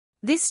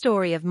This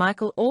story of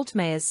Michael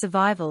Altmaier's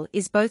survival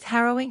is both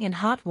harrowing and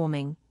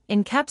heartwarming,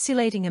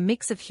 encapsulating a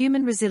mix of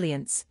human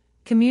resilience,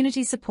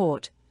 community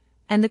support,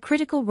 and the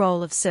critical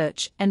role of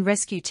search and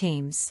rescue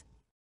teams.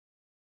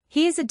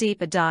 Here's a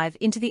deeper dive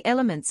into the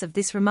elements of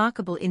this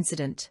remarkable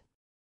incident.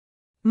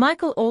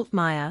 Michael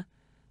Altmaier,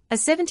 a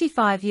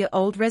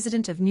 75-year-old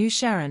resident of New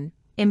Sharon,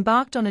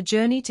 embarked on a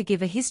journey to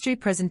give a history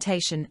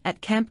presentation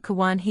at Camp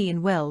Kawanhee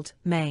in Weld,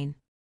 Maine.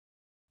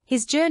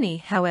 His journey,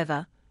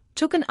 however,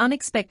 took an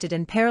unexpected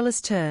and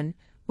perilous turn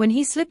when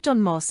he slipped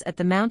on moss at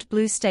the Mount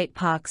Blue State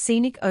Park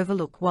Scenic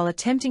Overlook while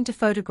attempting to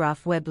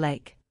photograph Webb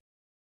Lake.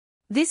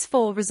 This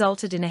fall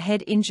resulted in a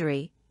head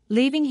injury,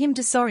 leaving him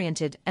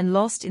disoriented and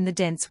lost in the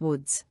dense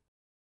woods.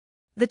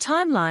 The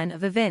timeline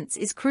of events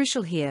is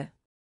crucial here.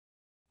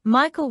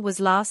 Michael was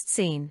last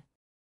seen.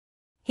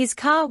 His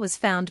car was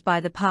found by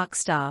the park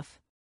staff.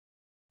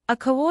 A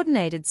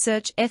coordinated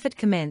search effort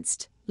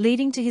commenced,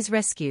 leading to his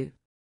rescue.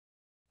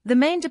 The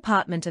Maine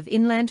Department of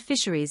Inland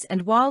Fisheries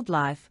and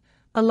Wildlife,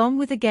 along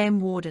with a game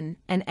warden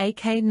and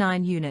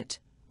AK-9 unit,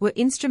 were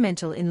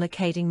instrumental in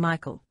locating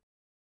Michael.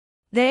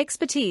 Their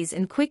expertise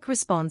and quick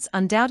response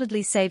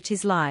undoubtedly saved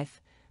his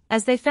life,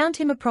 as they found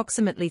him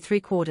approximately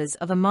 3/4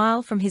 of a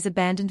mile from his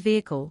abandoned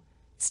vehicle,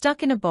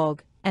 stuck in a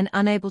bog and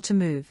unable to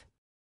move.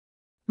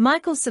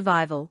 Michael's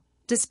survival,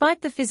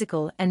 despite the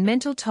physical and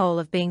mental toll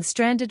of being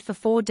stranded for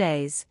 4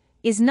 days,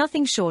 is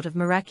nothing short of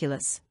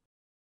miraculous.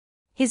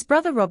 His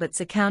brother Robert's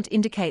account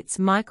indicates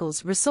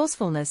Michael's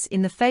resourcefulness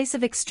in the face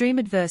of extreme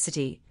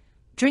adversity,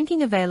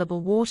 drinking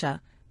available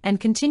water, and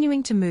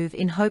continuing to move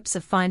in hopes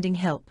of finding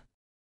help.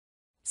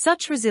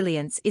 Such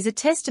resilience is a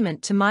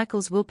testament to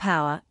Michael's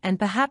willpower and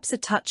perhaps a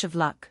touch of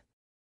luck.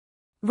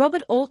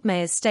 Robert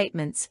Altmaier's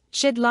statements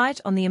shed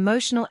light on the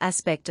emotional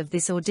aspect of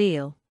this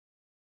ordeal.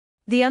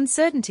 The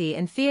uncertainty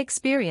and fear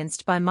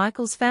experienced by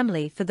Michael's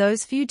family for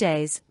those few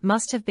days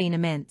must have been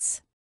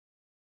immense.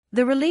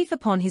 The relief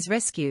upon his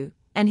rescue,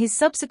 and his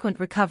subsequent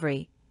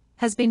recovery,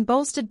 has been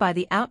bolstered by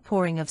the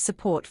outpouring of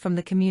support from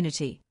the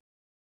community.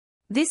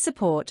 This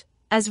support,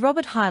 as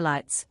Robert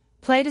highlights,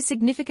 played a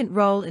significant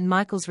role in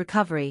Michael's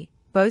recovery,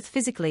 both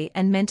physically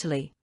and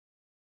mentally.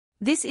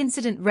 This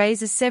incident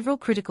raises several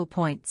critical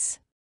points.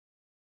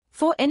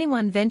 For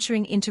anyone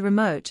venturing into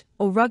remote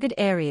or rugged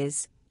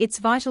areas, it's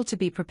vital to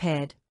be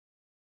prepared.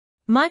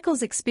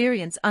 Michael's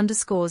experience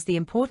underscores the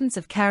importance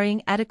of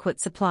carrying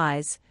adequate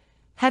supplies,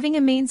 having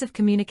a means of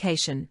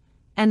communication,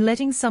 and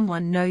letting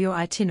someone know your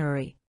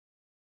itinerary.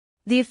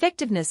 The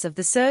effectiveness of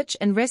the search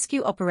and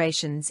rescue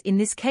operations in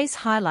this case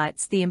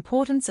highlights the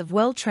importance of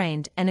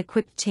well-trained and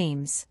equipped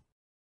teams.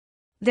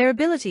 Their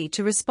ability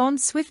to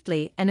respond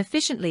swiftly and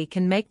efficiently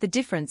can make the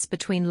difference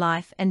between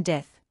life and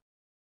death.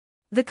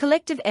 The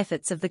collective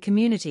efforts of the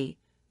community,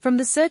 from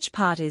the search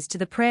parties to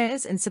the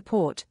prayers and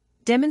support,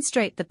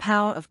 demonstrate the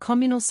power of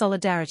communal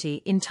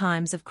solidarity in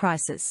times of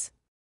crisis.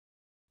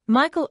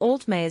 Michael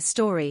Altmaier's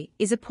story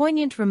is a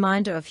poignant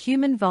reminder of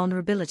human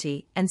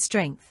vulnerability and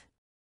strength.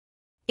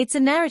 It's a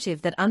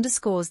narrative that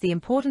underscores the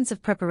importance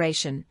of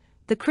preparation,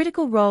 the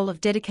critical role of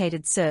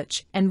dedicated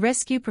search and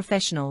rescue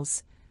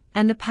professionals,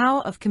 and the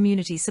power of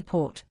community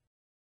support.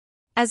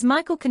 As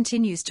Michael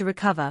continues to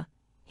recover,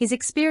 his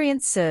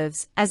experience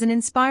serves as an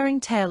inspiring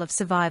tale of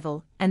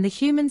survival and the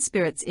human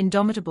spirit's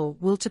indomitable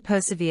will to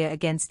persevere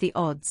against the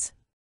odds.